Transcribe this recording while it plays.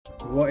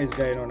What is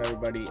going on,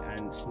 everybody?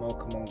 And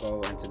Smokemon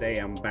Go, and today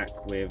I'm back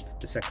with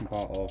the second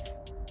part of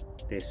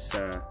this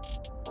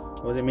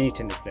what was it, mini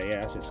tin display?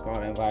 Yeah, that's it,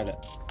 Scarlet and Violet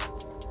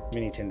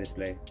mini tin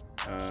display.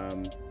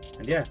 And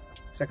yeah,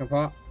 second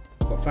part.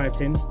 Got 5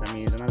 tins, that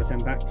means another 10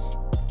 packs,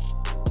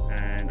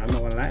 and I'm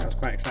not gonna lie, I was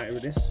quite excited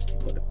with this.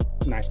 You've got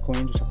the nice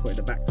coins which I put in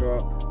the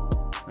backdrop.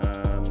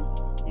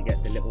 You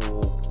get the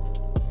little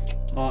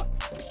art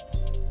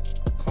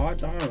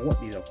cards. I don't know what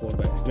these are called,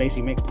 but it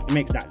basically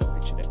makes that little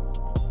picture there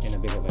in a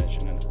bigger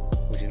version,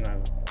 which is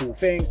another cool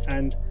thing.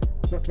 And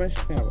not to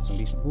mention, I think I got some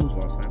decent pulls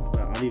last time,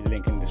 but I'll leave the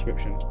link in the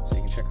description so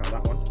you can check out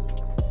that one.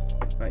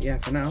 But yeah,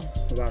 for now,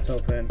 we're about to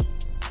open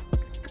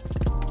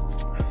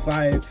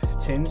 5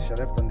 tins which are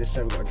left on this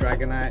side. We've got a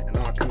Dragonite, an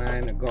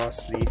Arcanine, a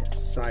Ghastly,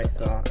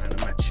 Scyther, and a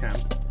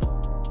Machamp.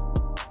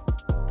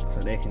 So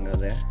they can go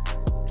there.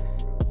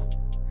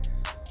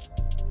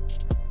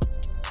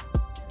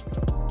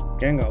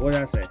 Gengar, what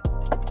did I say?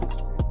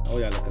 Oh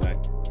yeah, look alike.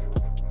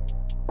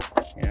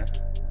 Yeah,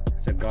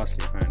 it's a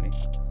Ghastly apparently.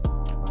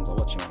 I'm not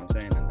watching what I'm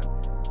saying and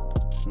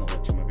not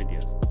watching my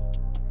videos.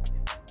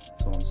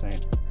 That's what I'm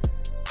saying.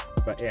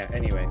 But yeah,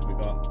 anyway, we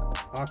got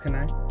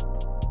Arcanine,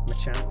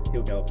 Machamp,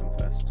 he'll go open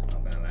first, I'm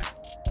not gonna lie.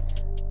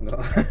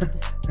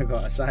 I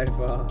got a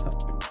Scyther,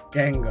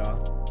 Gengar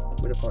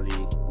with a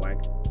Poliwag,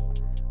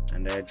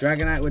 and a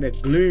Dragonite with a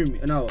Gloom,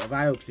 no, a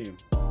Vileplume.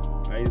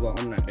 Oh, he's got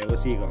Omnite there, we'll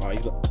see, he's got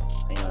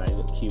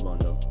Cubone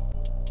though.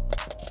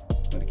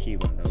 Got a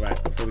Cubone though. Right,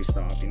 before we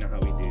start, you know how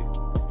we do.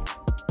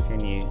 If you're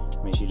new,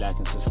 make sure you like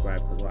and subscribe,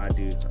 because what I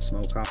do, I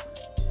smoke up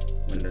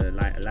when the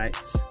lighter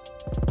lights,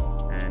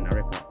 and I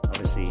rip up.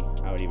 Obviously,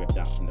 I already ripped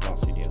out in the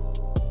last video.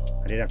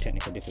 I did have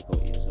technical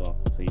difficulties as well,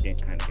 so you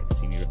didn't kind of get to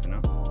see me ripping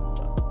up,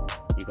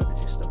 but you got the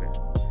gist of it.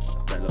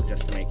 But look,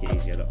 just to make it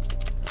easier, look,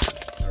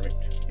 I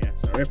ripped. Yeah,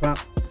 so I rip up,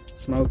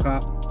 smoke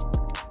up,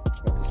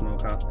 got to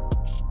smoke up.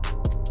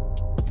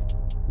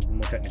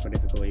 More technical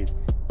difficulties.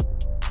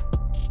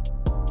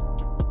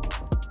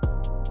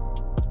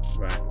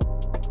 Right,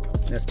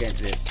 let's get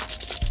into this.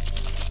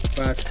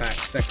 First pack,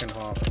 second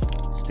half,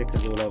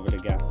 stickers all over the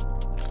gap.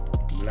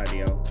 Bloody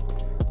hell.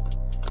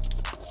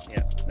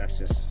 Yeah, that's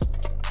just...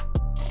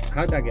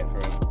 How'd that get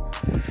through?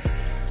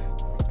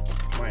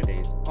 My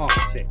days. Oh,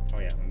 sick. Oh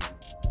yeah,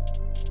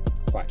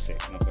 quite sick,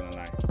 not gonna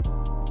lie.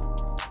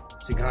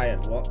 Sick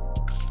hired, what?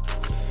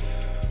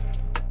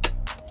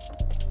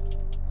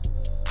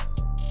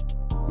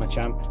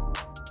 Machamp,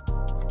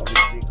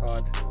 obviously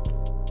card.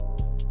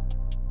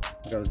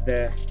 Goes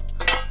there.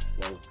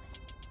 Whoa.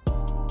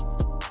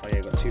 Oh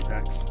yeah, got 2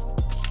 packs.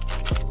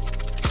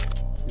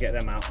 Get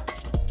them out.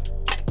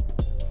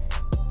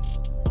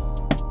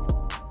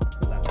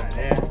 Put that right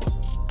there.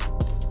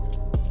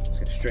 Let's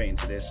get straight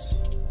into this.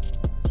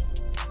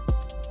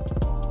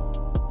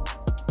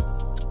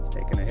 It's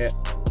taking a hit.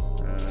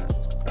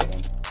 Let's got that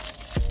one.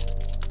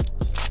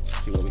 Let's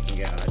see what we can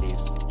get out of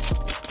these.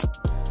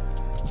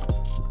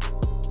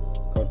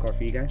 Code card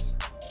for you guys.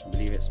 I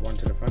believe it's 1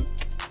 to the front.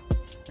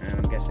 And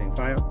I'm guessing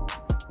fire.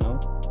 No.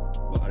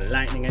 Got a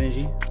lightning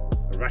energy, a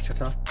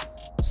Rattata,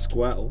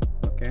 Squirtle,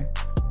 okay.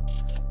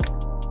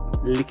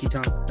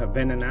 Lickitung, a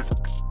Venonat,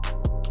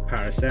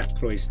 Parasect,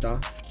 Cloyster,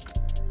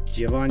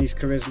 Giovanni's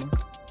Charisma,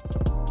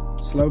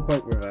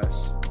 Slowpoke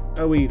Reverse,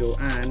 a Weedle,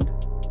 and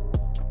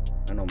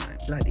an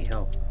Omnite. Bloody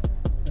hell.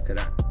 Look at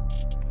that.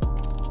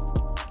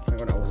 I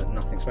thought that wasn't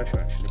nothing special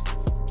actually.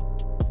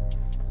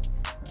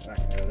 That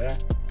can go there.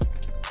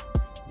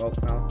 Bulk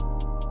now.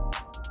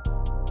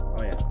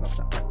 Oh yeah, lost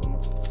that pack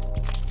almost.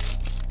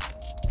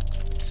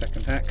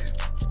 Second pack.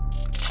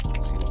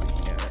 Let's see what we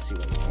can get. Let's see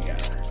what we can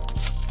get.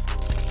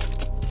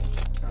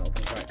 That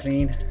opens quite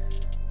clean.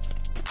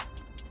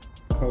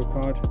 Code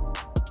card.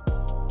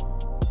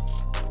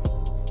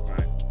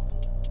 Right.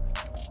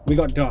 We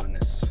got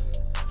Darkness.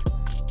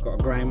 Got a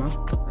Grimer,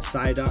 a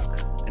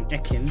Psyduck, an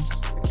Ekans,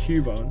 a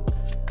Cubone,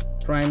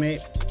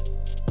 Primate,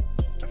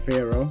 a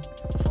Pharaoh,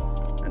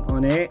 an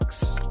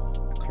Onix, a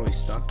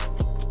Cloyster,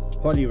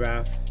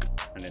 Poliwrath,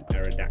 and an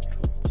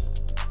Aerodactyl.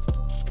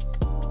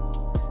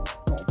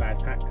 Not a bad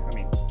pack. I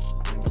mean,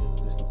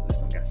 let's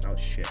not guess. Oh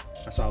shit.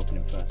 That's why I opened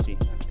him first. See, he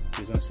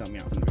was going to sell me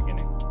out from the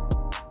beginning. I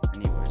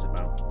knew what he was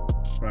about.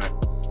 Right.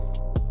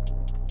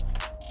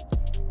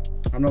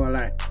 I'm not gonna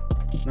lie.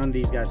 None of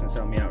these guys can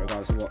sell me out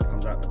regardless of what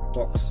comes out the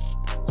box.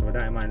 So with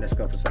that in mind, let's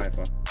go for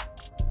Scyther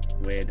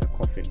with a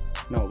Coughing.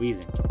 No,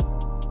 Wheezing.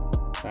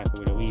 Scyther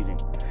with a Wheezing.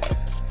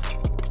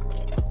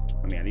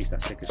 I mean, at least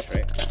that sticker's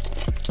straight.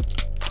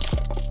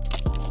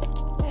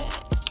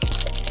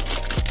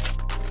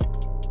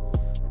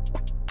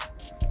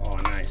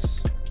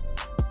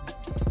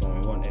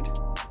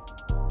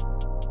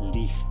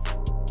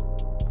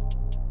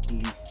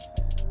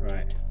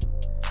 Right,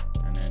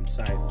 and then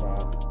Scyther.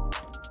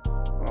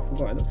 Oh, I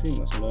forgot, it looks like you've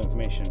got some more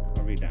information.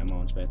 I'll read that in my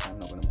own spare time. I'm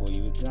not going to bore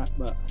you with that,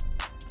 but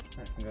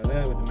I can go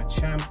there with the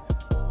Machamp.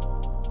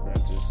 Put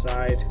them to the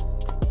side.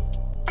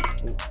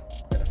 Ooh,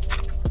 better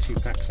 2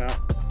 packs out.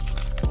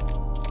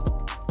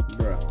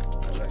 Bruh,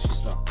 that was actually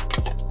stuck.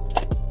 Put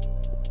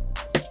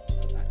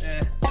that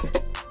there.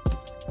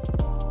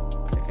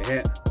 Take a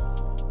hit.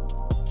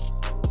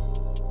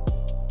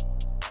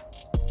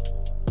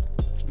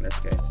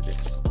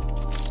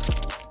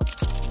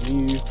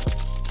 new.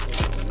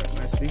 That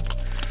nicely.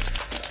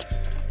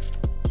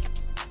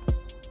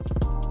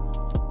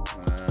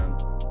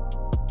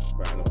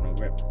 Right, I got no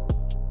grip.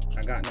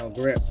 I got no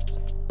grip.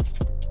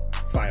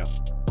 Fire.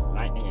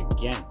 Lightning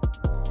again.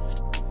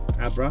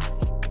 Abra,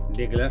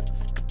 Diglett,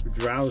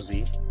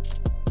 Drowsy,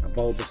 a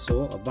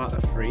Bulbasaur, a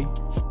Butterfree,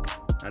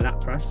 a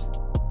Lapras,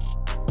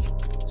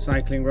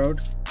 Cycling Road,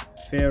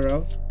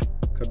 Fearow,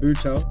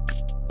 Kabuto,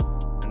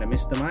 and a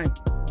Mr. Mime.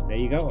 There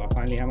you go, I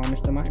finally have my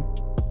Mr. Mime.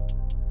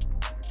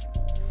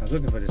 I was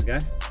looking for this guy.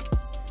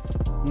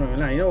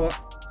 No, you know what?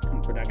 I'm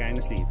gonna put that guy in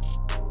the sleeve.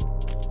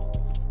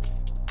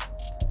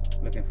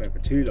 Looking for him for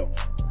too long.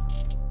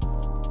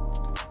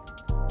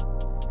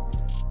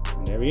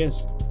 And there he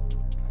is.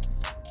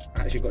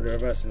 I actually got the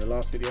reverse in the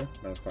last video.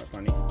 That was quite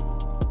funny.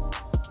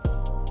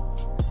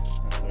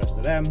 That's the rest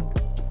of them.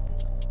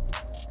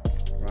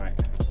 Right.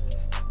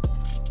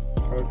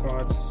 Code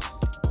cards.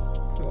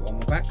 Still got one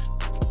more back.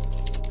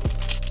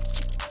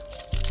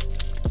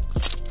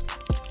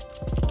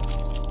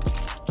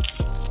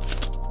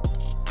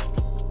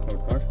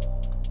 Code card.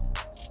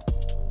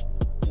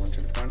 One to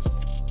the front.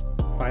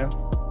 Fire.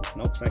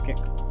 Nope, Psychic.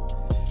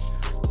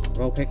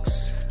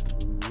 Vulpix.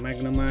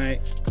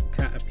 Magnemite.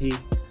 Caterpie.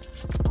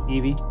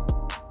 Eevee.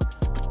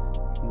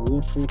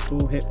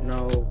 Wartortle,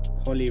 Hypno,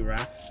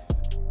 Poliwrath,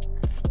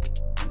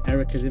 and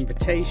Erica's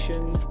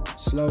Invitation,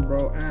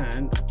 Slowbro,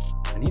 and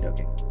a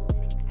Nidoking.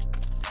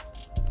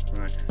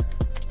 Right.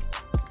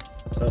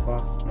 So far,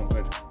 not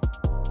good.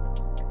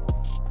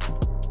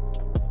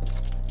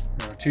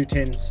 There are 2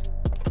 tins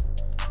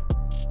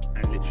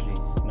and literally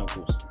no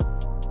pulls.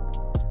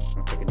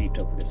 I'll take a deep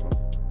toe for this one.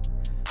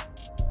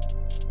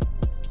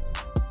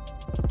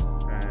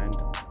 And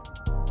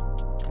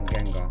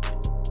Gengar.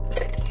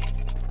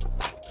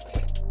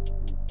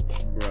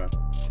 Bruh.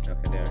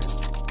 Okay, there it is.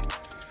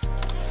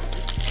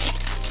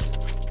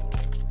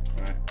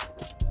 Right.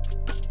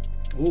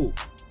 Ooh.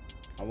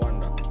 I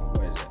wonder.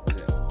 What is it? What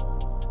is it?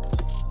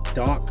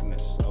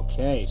 Darkness.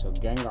 Okay, so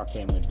Gengar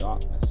came with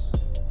Darkness.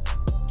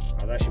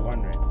 I was actually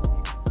wondering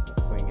what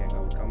Queen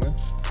Gengar would come with.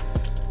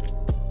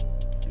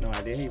 No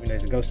idea, even though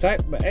it's a ghost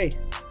type, but hey.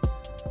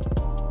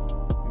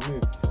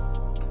 Move.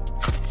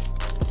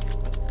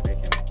 They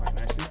came up quite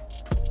nicely.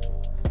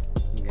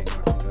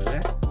 Gengar can go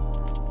there.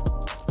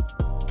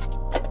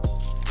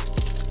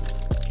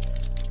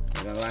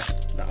 I'm gonna lie,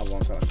 that other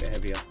one felt a bit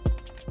heavier.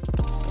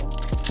 So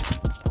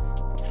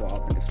I'll throw it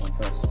up in this one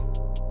first.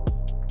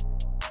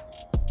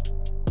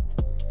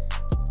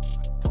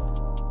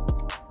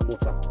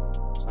 Water.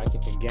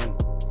 Psychic again.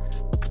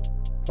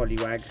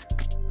 Poliwag,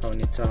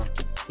 Ponyta,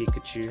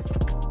 Pikachu,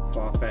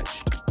 Farfetch,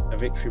 a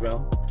Victreebel,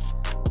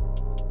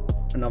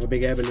 another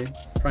big air balloon,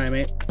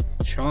 Primate,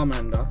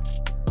 Charmander,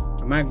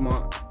 a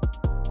Magmar,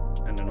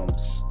 and an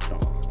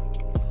Omastar.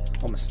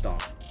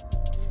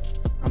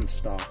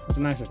 Omastar. It's a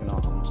nice looking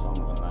art, Omastar,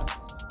 I'm not gonna lie.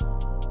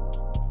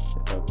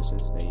 It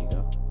focuses, there you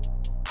go.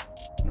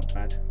 Not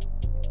bad.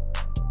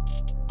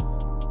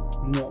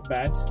 Not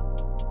bad.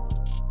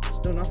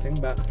 Still nothing,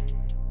 but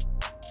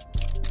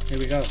here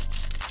we go.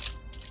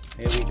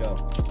 Here we go.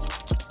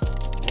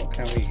 What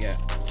can we get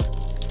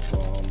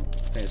from,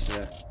 I think it's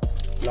the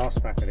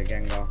last pack of the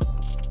Gengar.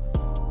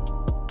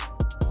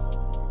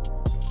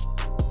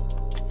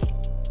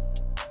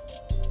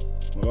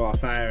 We've got a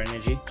Fire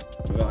Energy,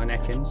 we've got an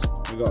Ekans,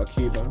 we've got a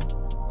Cubone,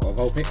 got a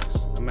Vulpix,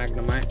 a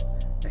Magnemite,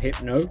 a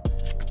Hypno,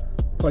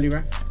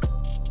 Poliwrath,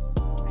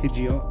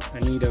 Pidgeot, a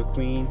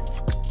Nidoqueen,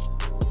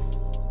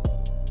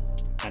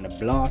 and a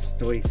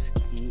Blastoise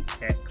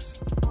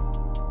EX.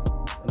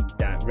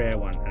 That rare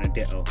one, and a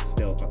Ditto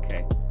still.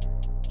 Okay.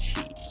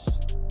 Jeez.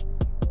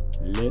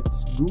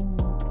 Let's go.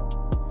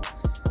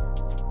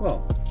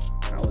 Well,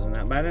 that wasn't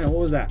that bad. What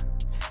was that?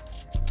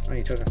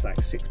 Only took us like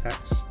 6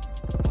 packs.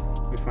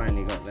 We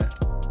finally got there.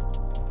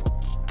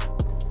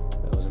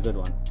 That was a good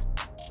one.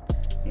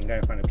 You can go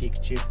in front of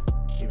Pikachu,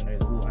 even though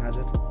he's a water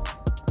hazard.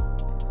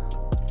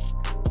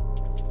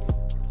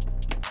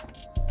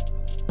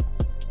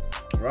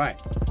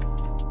 Right.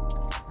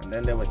 And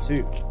then there were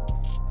 2.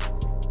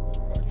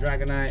 Got a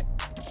Dragonite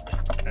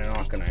and an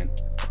Arcanine.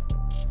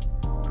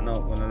 I'm not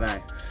gonna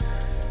lie.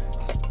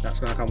 That's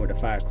gonna come with a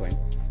Fire Coin.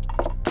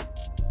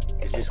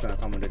 Is this gonna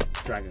come with a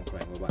Dragon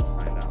Coin? We're about to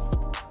find out.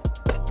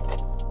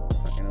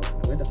 If I can open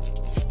the window.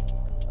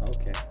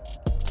 Okay.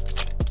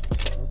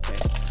 Okay.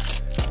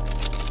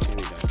 Here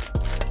we go.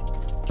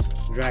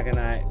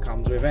 Dragonite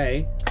comes with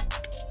a.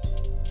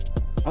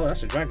 Oh,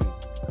 that's a dragon.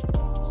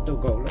 Still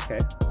gold. Okay.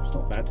 It's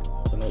not bad.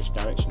 Don't know which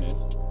direction it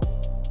is.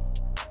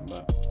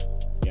 But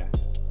yeah.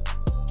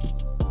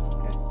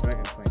 Okay,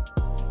 Dragon Coin.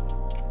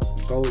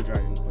 Gold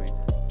Dragon Coin.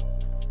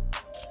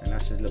 And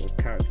that's his little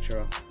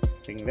caricature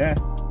thing there.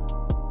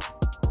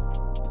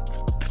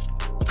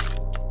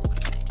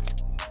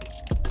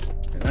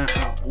 And that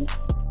out. Ooh.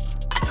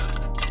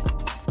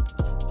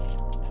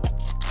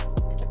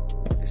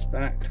 Put this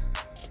back.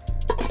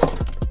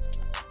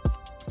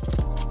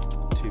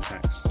 2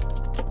 packs.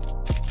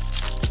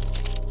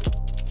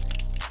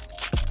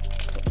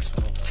 Got this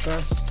one off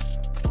first.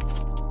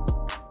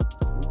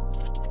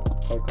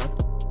 Code card.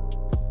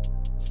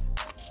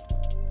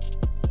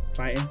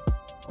 fighting.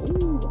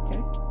 Oh,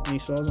 okay. Any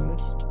swells on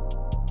this?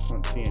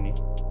 Can't see any.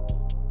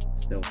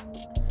 Still.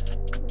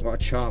 Got a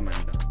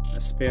Charmander, a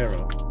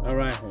Spearow, a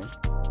Rhyhorn,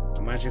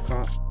 a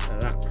Magikarp, a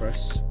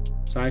Lapras,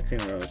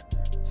 Cycling Road,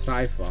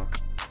 Cypher, a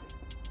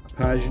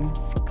Persian,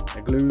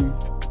 a Gloom,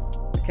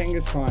 a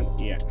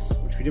Kangaskhan EX,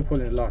 which we did pull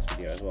in the last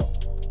video as well.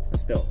 But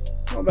still,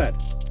 not bad.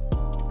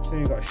 So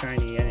you got a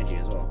shiny energy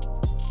as well.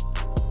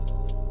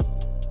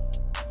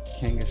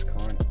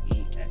 Kangaskhan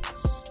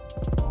EX.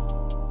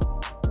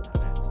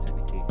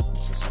 Technically,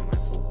 it's a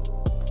semi-full.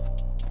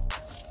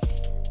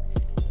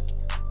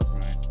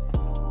 Right.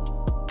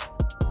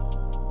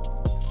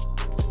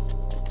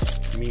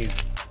 Mew.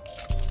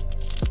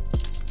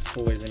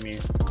 Always a Mew.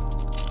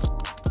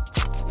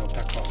 No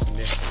pack cost in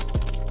this.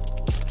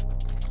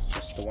 It's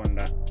just the one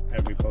that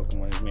every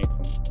Pokemon is made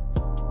from.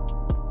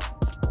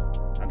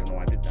 I don't know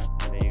why I did that,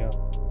 but there you go.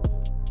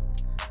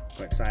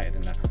 Got excited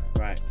in that.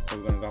 Right, what are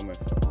we gonna go with?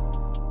 I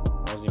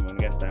wasn't even gonna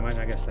guess that.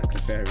 Imagine I guessed that.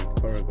 Clefairy,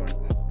 Porygon,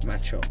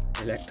 Machop,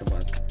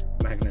 Electabuzz,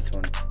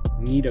 Magneton,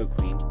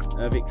 Nidoqueen,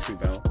 a Victory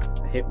Bell,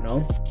 a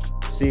Hypno,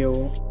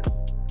 Seal,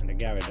 and a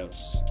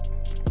Gyarados.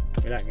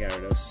 We like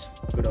Gyarados.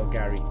 Good old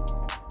Gary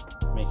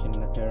making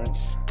an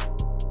appearance.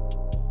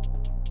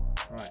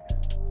 Right,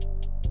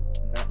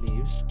 and that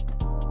leaves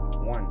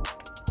one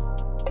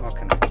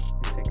Arcanine.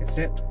 Take a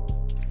sip.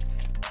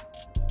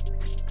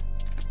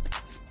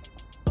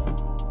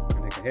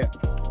 And take a hit.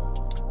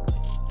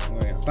 I'm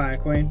going to get a Fire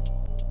Coin.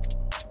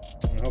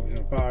 I hope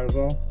it's on fire as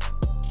well.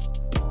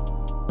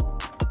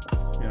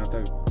 You know, to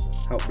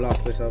help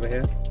blast this over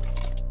here.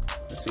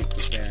 Let's see if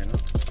we can.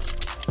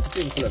 Let's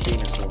see if we pull a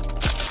Venusaur.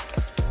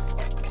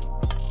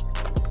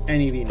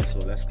 Any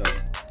Venusaur, let's go.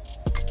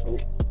 Oh,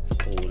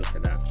 look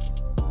at that.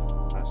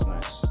 That's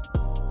nice.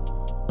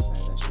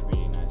 That's actually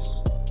really nice.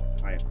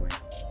 Fire Coin.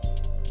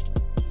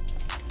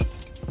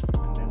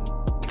 And then we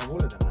have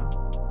all of them now.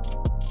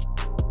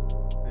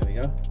 There we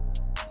go.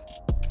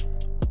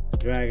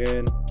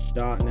 Dragon,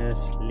 Darkness,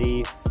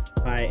 Leaf,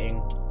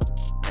 Fighting,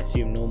 I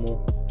assume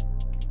normal,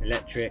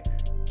 Electric,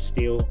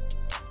 Steel,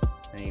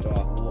 and you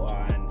got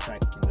Water and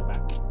Psychic in the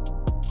back.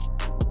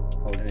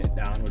 Holding it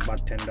down with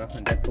Bud Tender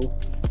and Deadpool.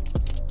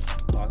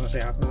 Oh, I was gonna say,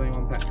 how come there's only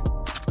one pack?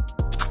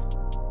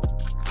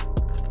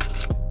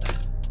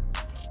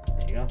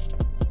 There you go.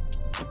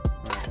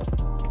 Right.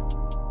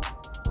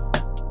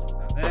 Put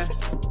that there.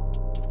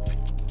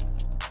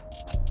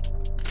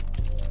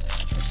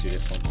 Let's do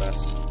this one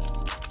first.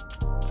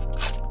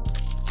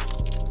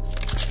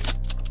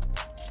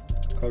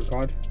 Code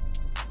card.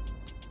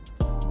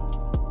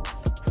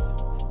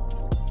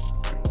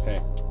 Okay,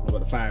 I've got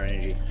the Fire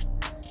Energy.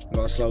 I've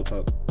got a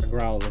Slowpoke, a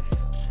Growlithe,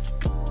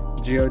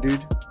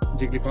 Geodude,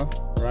 Jigglypuff,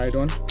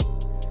 Rhydon,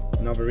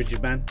 another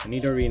Rigid Band, a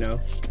Nidorino,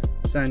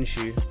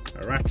 Sandshoe,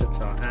 a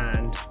Rattata,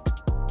 and a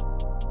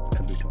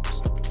Kabutops.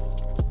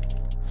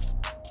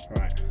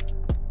 Right,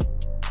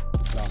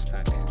 last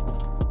pack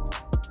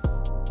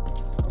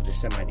of this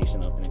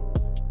semi-decent opening.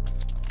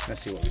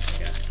 Let's see what we can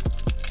get.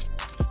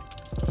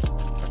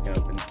 Crack it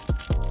open.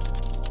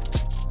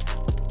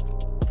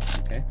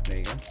 Okay, there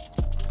you go.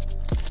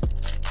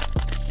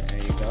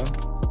 There you go.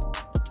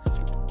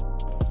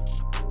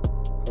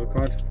 Code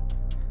card.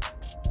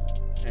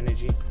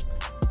 Energy.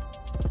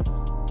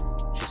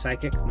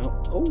 Psychic? No.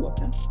 Oh,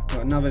 okay.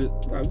 Got another.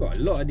 I've got a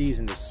lot of these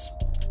in this.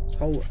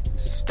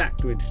 This is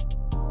stacked with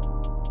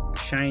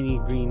shiny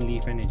green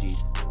leaf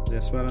energies. Is there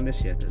a swell on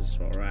this? Yeah, there's a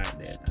swell right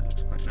there. That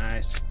looks quite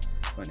nice.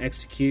 Got an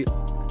Execute,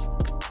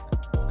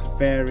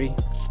 Clefairy,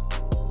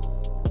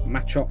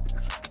 Machop,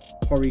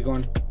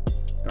 Porygon,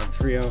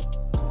 Dugtrio,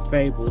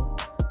 Fable,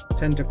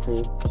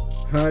 Tentacruel,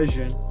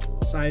 Persian,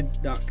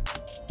 Psyduck,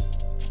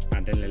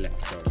 and an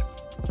Electrode.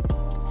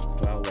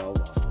 Well.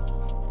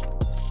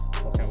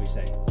 What can we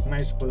say?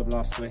 Managed to pull a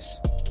Blastoise.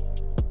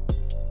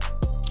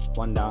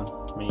 One down,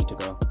 many to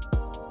go.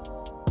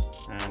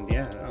 And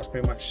yeah, that was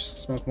pretty much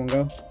Smokemon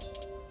Go.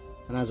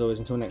 And as always,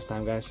 until next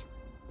time, guys.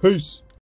 Peace!